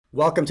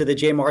Welcome to the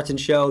Jay Martin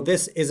Show.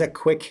 This is a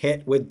quick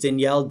hit with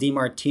Danielle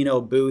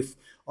DiMartino Booth,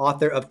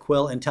 author of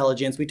Quill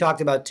Intelligence. We talked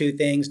about two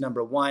things.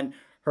 Number one,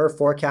 her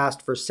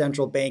forecast for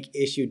central bank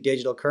issued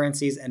digital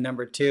currencies. And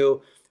number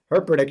two,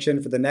 her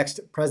prediction for the next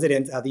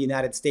president of the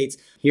United States.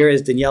 Here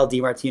is Danielle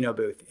DiMartino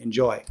Booth.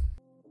 Enjoy.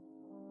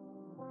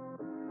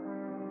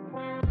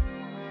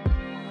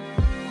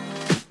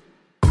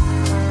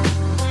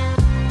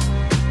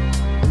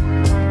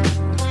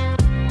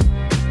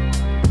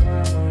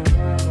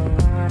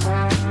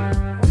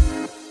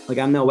 Like,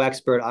 I'm no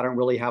expert. I don't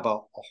really have a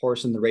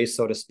horse in the race,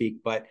 so to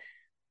speak. But,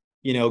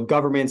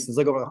 governments, there's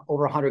like over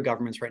 100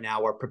 governments right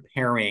now are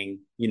preparing,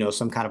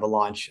 some kind of a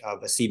launch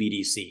of a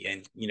CBDC.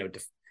 And,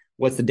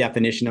 what's the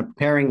definition of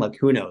preparing? Like,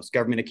 who knows?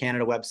 Government of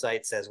Canada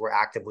website says we're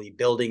actively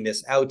building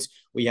this out.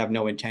 We have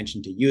no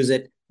intention to use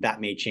it. That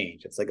may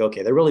change. It's like,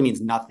 okay, that really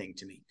means nothing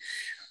to me.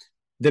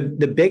 The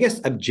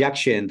biggest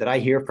objection that I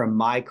hear from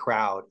my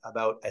crowd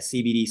about a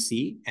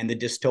CBDC and the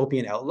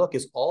dystopian outlook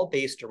is all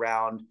based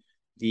around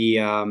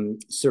the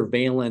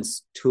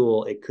surveillance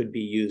tool it could be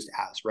used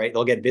as, right?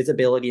 They'll get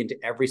visibility into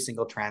every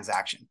single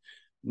transaction.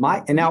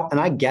 And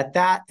I get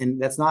that,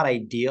 and that's not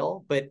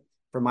ideal, but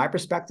from my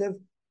perspective,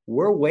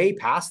 we're way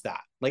past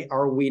that. Like,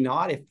 are we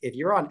not? If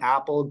you're on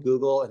Apple,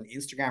 Google, and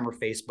Instagram or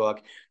Facebook,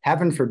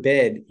 heaven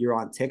forbid you're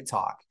on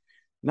TikTok,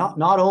 not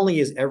only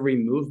is every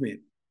movement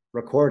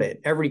recorded,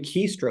 every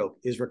keystroke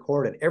is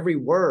recorded, every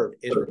word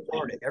is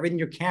recorded, everything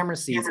your camera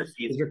sees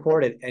is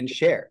recorded and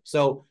shared.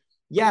 So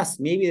yes,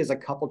 maybe there's a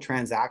couple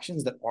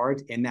transactions that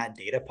aren't in that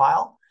data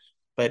pile,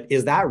 but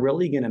is that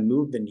really going to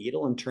move the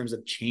needle in terms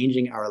of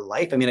changing our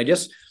life? I mean,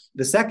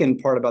 the second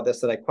part about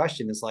this that I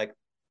question is like,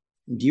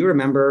 do you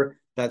remember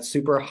that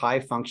super high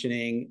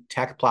functioning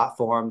tech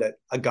platform that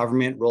a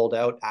government rolled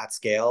out at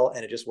scale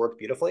and it just worked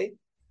beautifully?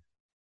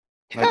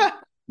 Like,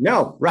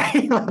 no, right?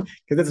 Because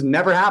it's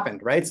never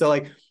happened, right? So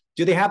like,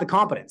 do they have the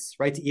competence,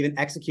 right, to even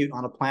execute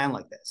on a plan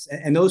like this?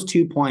 And those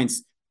 2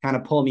 points kind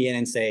of pull me in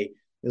and say,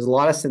 there's a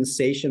lot of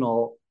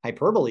sensational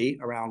hyperbole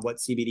around what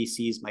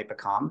CBDCs might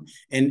become.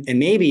 And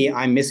maybe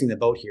I'm missing the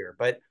boat here,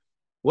 but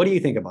what do you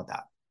think about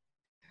that?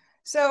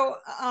 So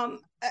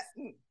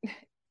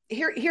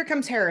here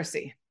comes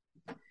heresy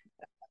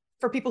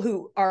for people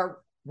who are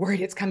worried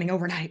it's coming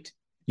overnight.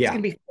 Yeah. It's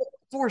going to be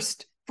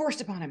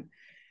forced upon him.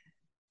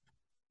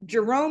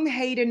 Jerome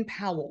Hayden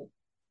Powell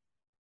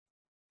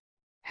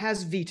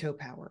has veto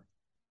power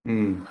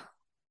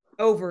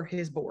over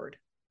his board.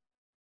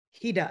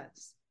 He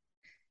does.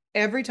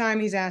 Every time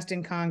he's asked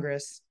in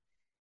Congress,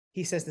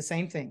 he says the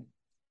same thing.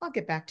 I'll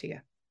get back to you.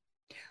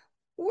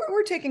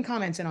 We're taking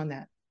comments in on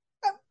that.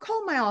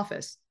 Call my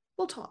office.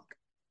 We'll talk.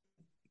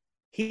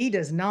 He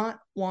does not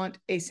want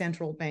a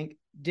central bank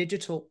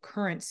digital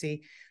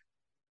currency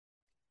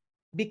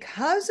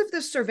because of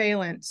the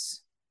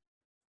surveillance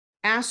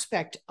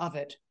aspect of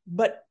it,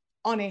 but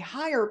on a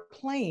higher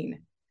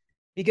plane.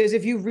 Because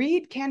if you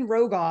read Ken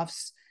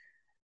Rogoff's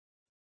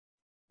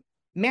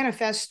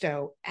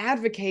manifesto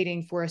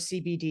advocating for a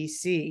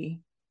CBDC,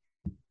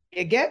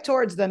 you get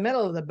towards the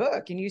middle of the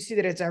book and you see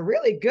that it's a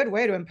really good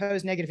way to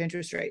impose negative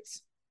interest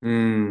rates.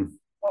 Oh,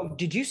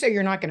 did you say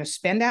you're not going to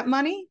spend that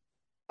money?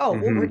 Oh,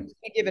 well, we're just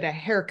going to give it a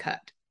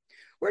haircut.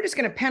 We're just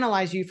going to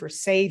penalize you for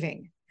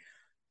saving.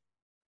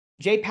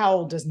 Jay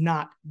Powell does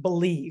not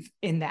believe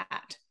in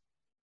that.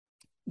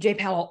 Jay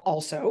Powell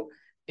also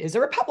is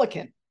a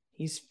Republican.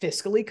 He's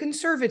fiscally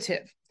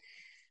conservative.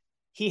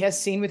 He has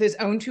seen with his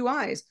own 2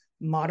 eyes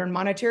modern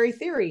monetary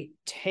theory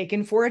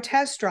taken for a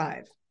test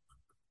drive.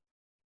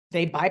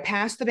 They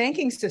bypassed the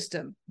banking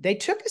system. They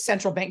took a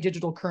central bank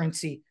digital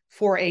currency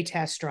for a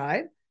test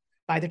drive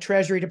by the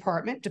Treasury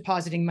Department,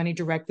 depositing money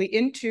directly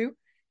into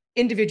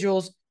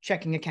individuals'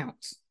 checking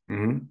accounts.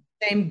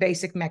 Same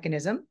basic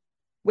mechanism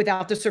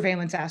without the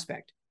surveillance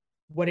aspect.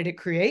 What did it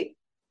create?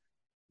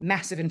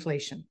 Massive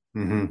inflation.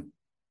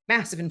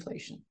 Massive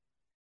inflation.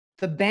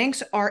 The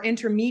banks are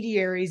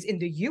intermediaries in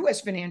the US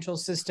financial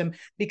system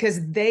because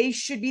they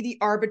should be the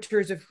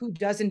arbiters of who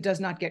does and does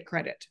not get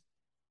credit.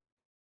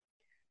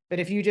 But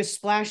if you just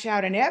splash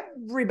out and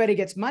everybody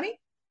gets money,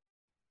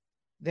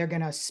 they're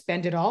going to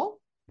spend it all.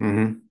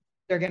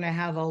 They're going to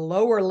have a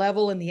lower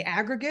level in the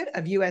aggregate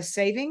of US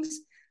savings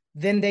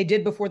than they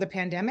did before the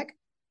pandemic.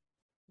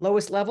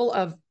 Lowest level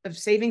of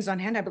savings on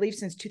hand, I believe,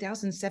 since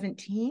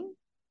 2017.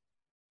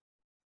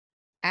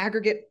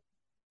 Aggregate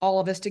all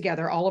of us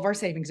together, all of our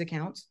savings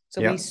accounts.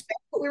 So we spent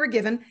what we were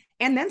given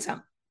and then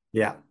some.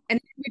 Yeah.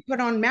 And we put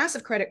on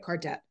massive credit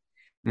card debt.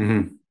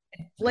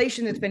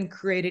 Inflation that's been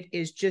created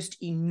is just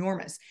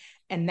enormous.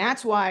 And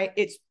that's why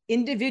it's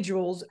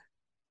individuals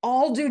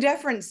all due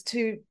deference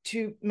to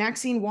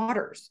Maxine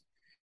Waters.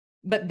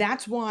 But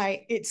that's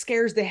why it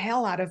scares the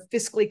hell out of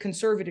fiscally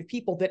conservative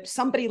people that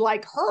somebody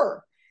like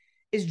her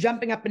is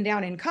jumping up and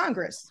down in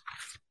Congress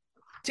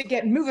to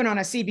get moving on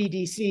a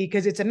CBDC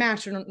because it's a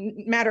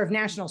matter of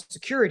national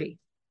security.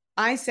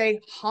 I say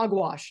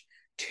hogwash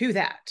to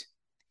that.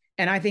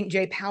 And I think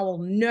Jay Powell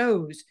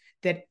knows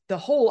that the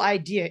whole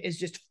idea is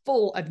just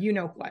full of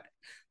you-know-what.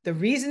 The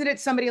reason that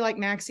it's somebody like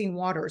Maxine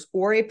Waters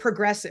or a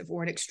progressive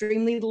or an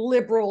extremely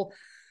liberal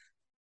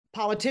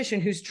politician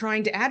who's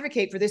trying to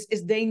advocate for this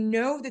is they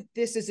know that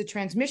this is a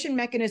transmission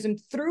mechanism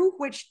through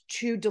which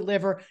to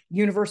deliver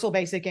universal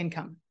basic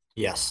income.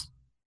 Yes.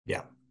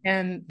 Yeah.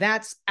 And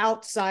that's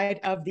outside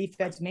of the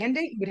Fed's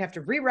mandate. You would have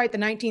to rewrite the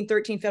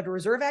 1913 Federal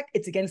Reserve Act.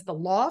 It's against the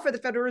law for the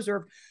Federal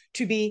Reserve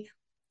to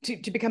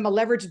become a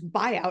leveraged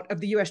buyout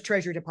of the U.S.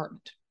 Treasury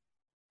Department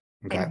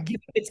and give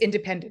its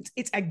independence.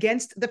 It's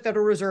against the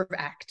Federal Reserve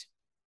Act.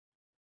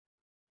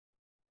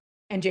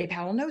 And Jay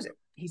Powell knows it.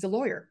 He's a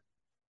lawyer.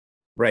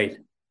 Right.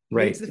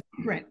 Reads the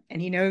print,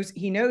 and he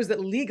knows that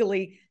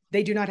legally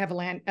they do not have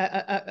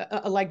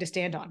a leg to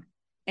stand on,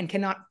 and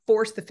cannot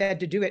force the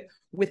Fed to do it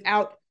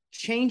without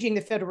changing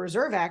the Federal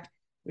Reserve Act,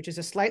 which is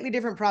a slightly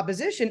different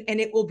proposition, and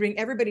it will bring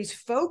everybody's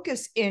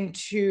focus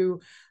into,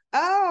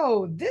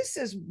 oh, this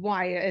is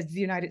why, as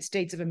the United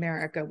States of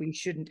America, we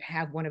shouldn't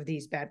have one of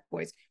these bad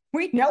boys.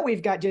 We know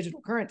we've got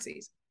digital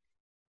currencies,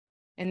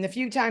 and the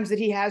few times that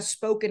he has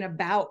spoken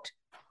about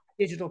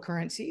digital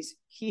currencies,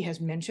 he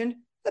has mentioned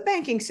the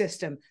banking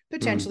system,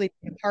 potentially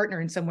a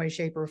partner in some way,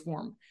 shape, or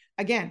form.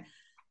 Again,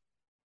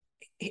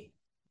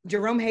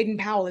 Jerome Hayden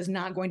Powell is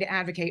not going to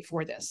advocate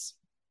for this.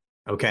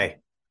 Okay.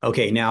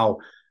 Now,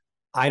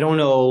 I don't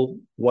know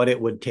what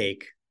it would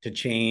take to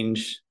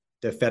change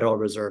the Federal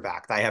Reserve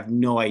Act. I have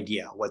no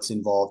idea what's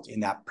involved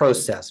in that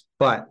process.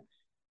 But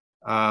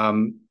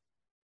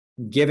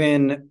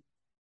given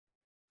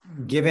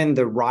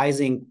the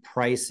rising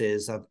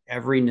prices of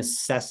every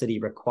necessity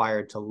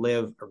required to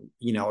live,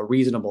 a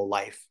reasonable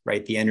life,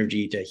 right? The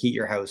energy to heat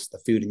your house, the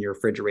food in your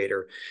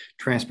refrigerator,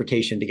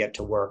 transportation to get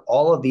to work,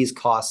 all of these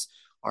costs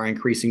are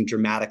increasing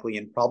dramatically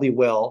and probably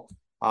will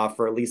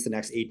for at least the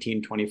next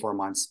 18, 24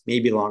 months,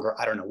 maybe longer.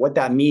 I don't know. What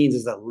that means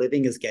is that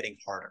living is getting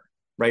harder,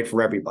 right?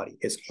 For everybody.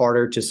 It's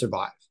harder to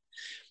survive.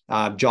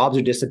 Jobs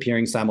are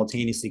disappearing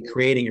simultaneously,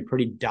 creating a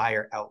pretty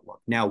dire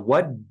outlook. Now,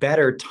 what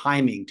better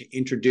timing to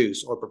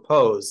introduce or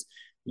propose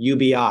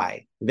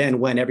UBI than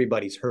when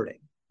everybody's hurting,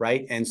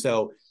 right? And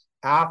so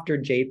after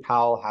Jay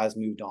Powell has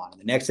moved on,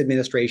 the next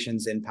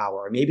administration's in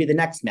power, or maybe the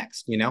next,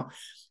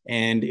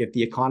 and if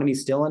the economy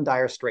is still in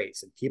dire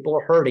straits and people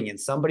are hurting and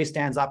somebody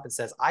stands up and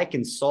says, I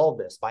can solve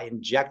this by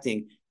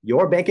injecting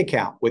your bank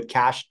account with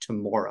cash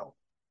tomorrow,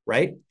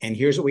 right? And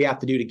here's what we have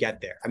to do to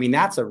get there. I mean,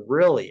 that's a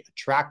really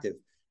attractive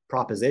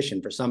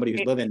proposition for somebody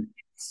who's living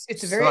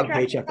it's a very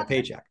paycheck to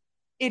paycheck.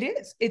 It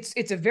is.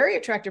 It's a very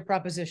attractive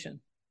proposition.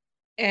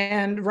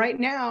 And right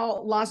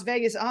now, Las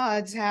Vegas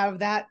odds have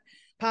that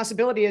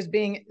possibility as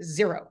being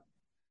zero,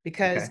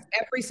 because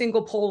every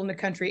single poll in the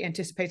country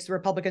anticipates the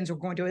Republicans are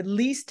going to at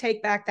least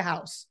take back the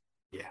House.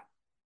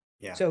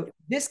 Yeah. So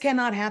this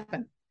cannot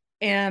happen.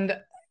 And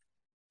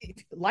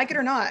like it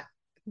or not,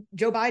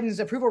 Joe Biden's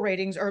approval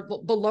ratings are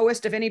the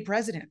lowest of any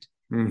president.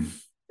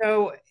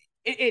 So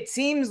it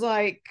seems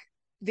like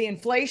the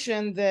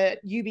inflation that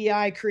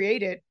UBI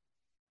created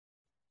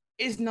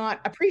is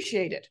not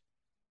appreciated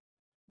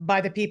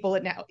by the people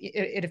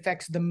it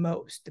affects the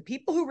most. The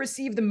people who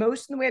receive the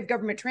most in the way of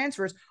government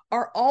transfers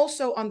are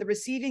also on the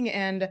receiving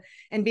end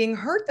and being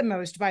hurt the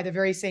most by the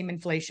very same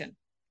inflation.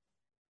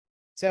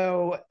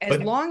 So as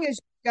long as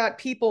you've got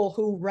people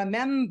who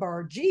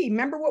remember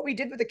what we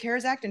did with the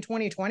CARES Act in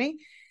 2020,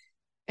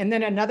 and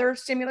then another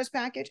stimulus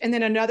package, and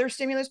then another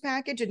stimulus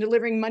package, and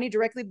delivering money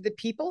directly to the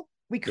people,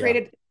 we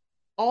created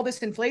all this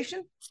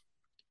inflation.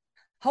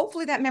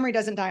 Hopefully that memory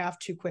doesn't die off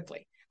too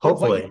quickly.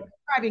 Hopefully.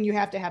 You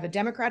have to have a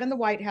Democrat in the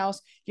White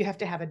House, you have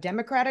to have a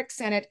Democratic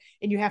Senate,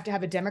 and you have to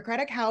have a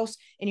Democratic House,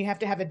 and you have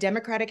to have a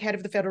Democratic head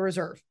of the Federal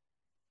Reserve.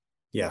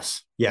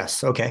 Yes.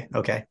 Okay.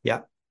 Yeah.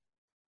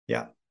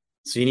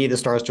 So you need the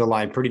stars to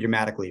align pretty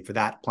dramatically for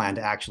that plan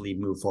to actually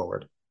move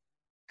forward.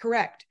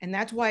 Correct. And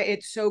that's why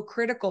it's so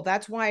critical.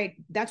 That's why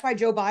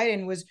Joe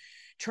Biden was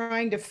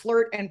trying to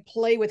flirt and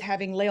play with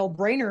having Lael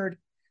Brainerd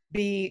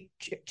be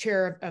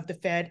chair of the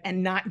Fed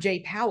and not Jay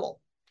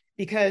Powell,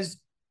 because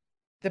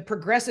the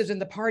progressives in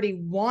the party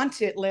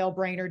wanted Lael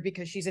Brainerd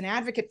because she's an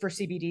advocate for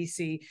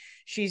CBDC.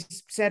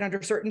 She's said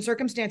under certain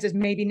circumstances,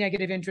 maybe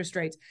negative interest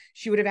rates,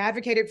 she would have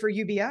advocated for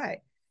UBI.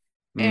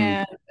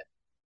 And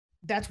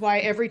that's why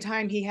every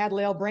time he had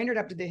Lael Brainerd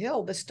up to the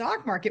hill, the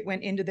stock market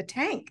went into the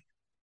tank,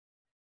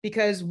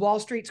 because Wall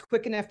Street's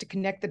quick enough to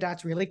connect the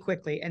dots really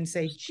quickly and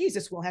say,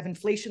 Jesus, we'll have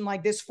inflation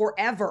like this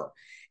forever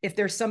if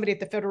there's somebody at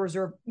the Federal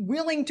Reserve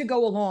willing to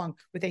go along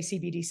with a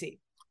CBDC.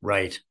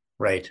 Right.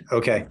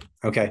 Okay.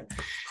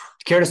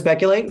 Care to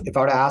speculate? If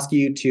I were to ask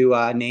you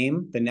to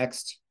name the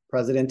next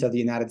president of the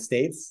United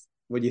States,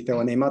 would you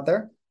throw a name out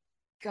there?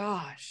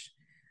 Gosh.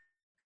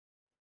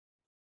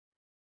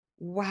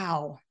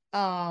 Wow.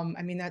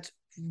 I mean, that's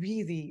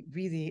really,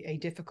 really a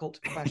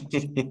difficult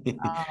question.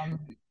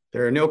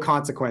 There are no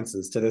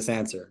consequences to this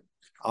answer.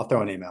 I'll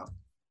throw a name out.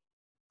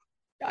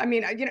 I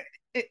mean,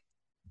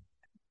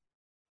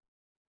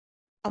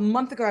 a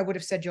month ago, I would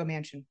have said Joe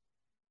Manchin.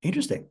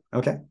 Interesting.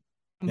 Okay.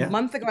 A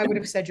month ago, I would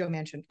have said Joe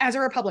Manchin as a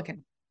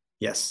Republican.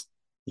 Yes.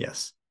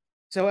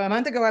 So a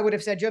month ago, I would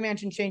have said Joe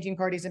Manchin changing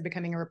parties and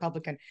becoming a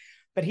Republican.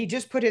 But he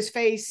just put his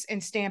face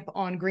and stamp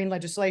on green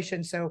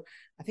legislation. So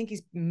I think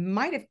he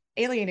might have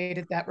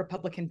alienated that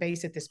Republican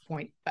base at this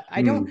point. But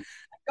I don't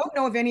don't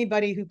know of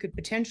anybody who could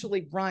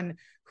potentially run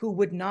who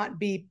would not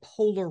be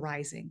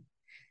polarizing.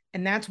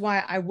 And that's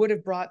why I would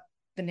have brought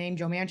the name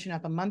Joe Manchin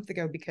up a month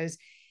ago, because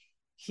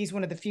he's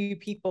one of the few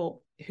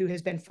people who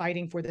has been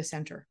fighting for the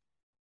center.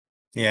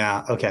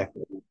 Yeah. Okay.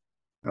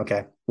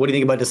 What do you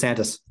think about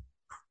DeSantis?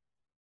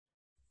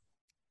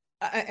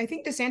 I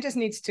think DeSantis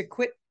needs to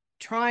quit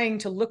trying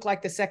to look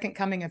like the second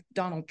coming of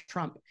Donald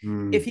Trump.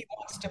 If he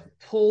wants to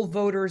pull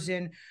voters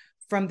in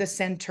from the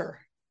center.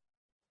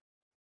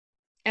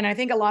 And I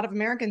think a lot of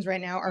Americans right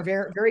now are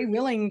very, very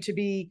willing to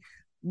be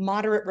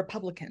moderate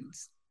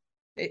Republicans.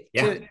 I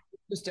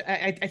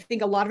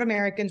think a lot of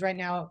Americans right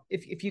now,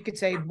 if you could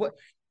say,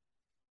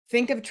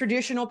 think of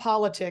traditional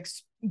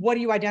politics, what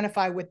do you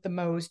identify with the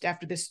most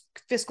after this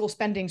fiscal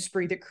spending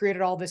spree that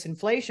created all this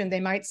inflation? They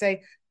might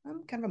say,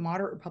 I'm kind of a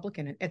moderate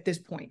Republican at this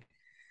point.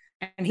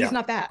 And he's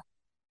not that.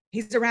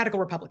 He's a radical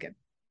Republican.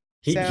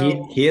 He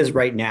is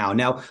right now.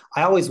 Now,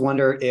 I always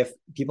wonder if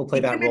people play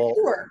that role.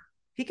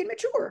 He can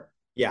mature.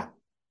 Yeah.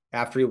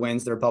 After he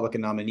wins the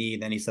Republican nominee,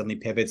 then he suddenly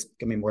pivots,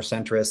 becoming more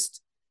centrist.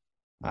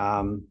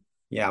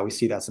 Yeah, we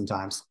see that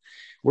sometimes.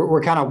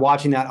 We're kind of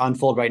watching that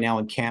unfold right now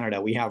in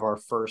Canada. We have our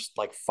first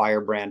like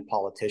firebrand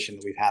politician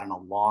that we've had in a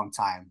long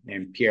time,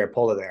 named Pierre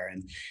Poilievre.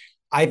 And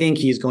I think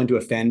he's going to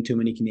offend too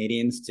many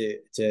Canadians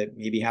to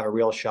maybe have a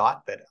real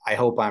shot, but I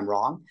hope I'm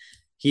wrong.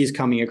 He's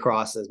coming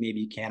across as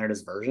maybe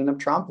Canada's version of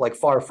Trump, like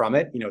far from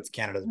it. It's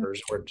Canada's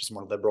version. We're just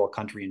more liberal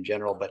country in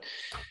general.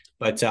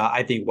 But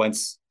I think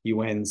once he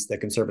wins the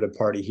Conservative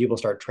Party, he will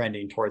start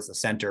trending towards the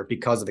center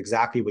because of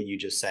exactly what you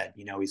just said.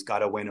 He's got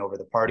to win over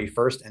the party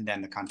first and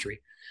then the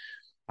country.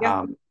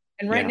 Yeah.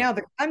 And right now,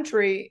 the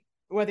country,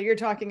 whether you're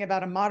talking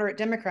about a moderate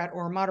Democrat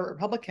or a moderate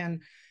Republican,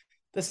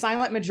 the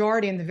silent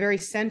majority in the very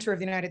center of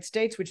the United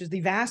States, which is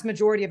the vast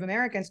majority of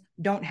Americans,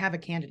 don't have a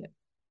candidate.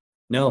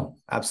 No,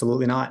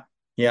 absolutely not.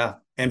 Yeah.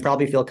 And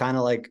probably feel kind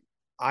of like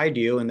I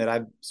do, in that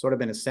I've sort of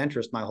been a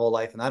centrist my whole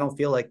life. And I don't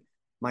feel like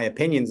my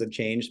opinions have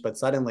changed, but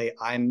suddenly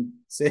I'm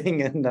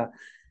sitting on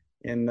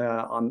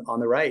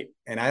the right.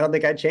 And I don't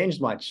think I changed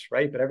much,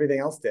 right? But everything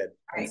else did.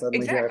 Right. And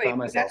suddenly exactly. here I found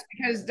myself.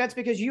 That's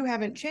because you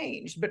haven't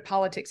changed, but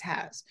politics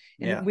has.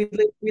 And yeah.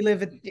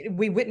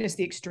 we witness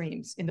the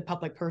extremes in the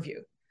public purview.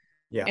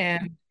 Yeah.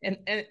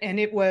 And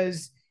it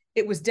was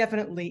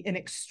definitely an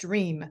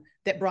extreme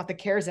that brought the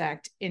CARES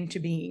Act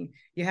into being.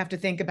 You have to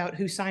think about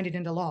who signed it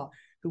into law,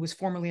 who was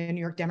formerly a New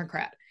York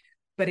Democrat.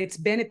 But it's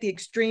been at the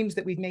extremes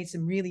that we've made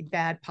some really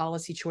bad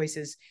policy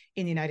choices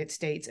in the United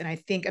States. And I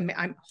think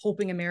I'm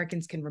hoping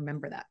Americans can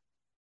remember that.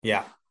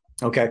 Yeah.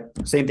 Okay.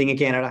 Same thing in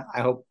Canada.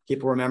 I hope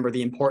people remember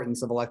the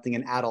importance of electing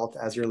an adult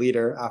as your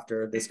leader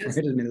after this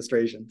current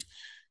administration.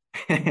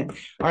 All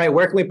right.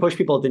 Where can we push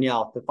people,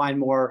 Danielle, to find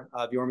more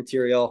of your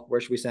material?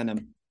 Where should we send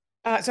them?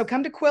 So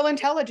come to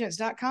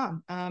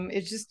quillintelligence.com.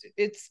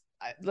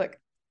 Look,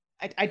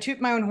 I toot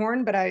my own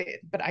horn, but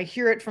I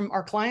hear it from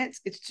our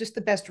clients. It's just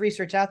the best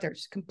research out there.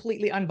 It's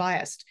completely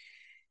unbiased,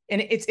 and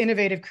it's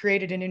innovative,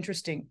 creative, and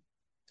interesting.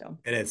 So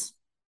it is.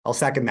 I'll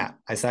second that.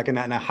 I second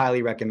that, and I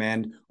highly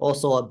recommend.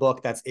 Also, a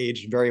book that's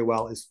aged very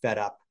well is Fed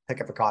Up.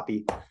 Pick up a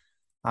copy.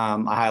 I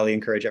highly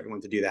encourage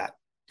everyone to do that.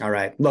 All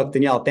right. Look,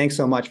 Danielle, thanks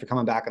so much for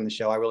coming back on the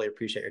show. I really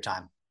appreciate your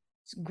time.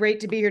 It's great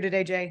to be here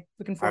today, Jay.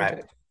 Looking forward to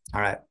it.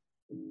 All right.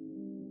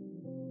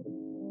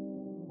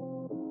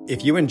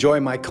 If you enjoy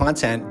my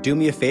content, do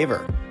me a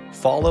favor.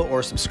 Follow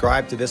or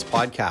subscribe to this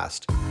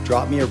podcast.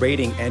 Drop me a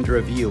rating and a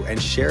review and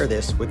share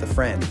this with a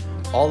friend.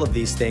 All of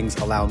these things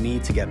allow me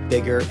to get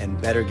bigger and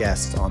better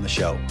guests on the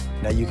show.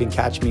 Now you can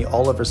catch me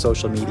all over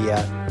social media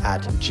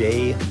at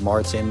jmartinbc.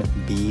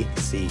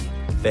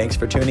 Thanks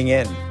for tuning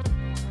in.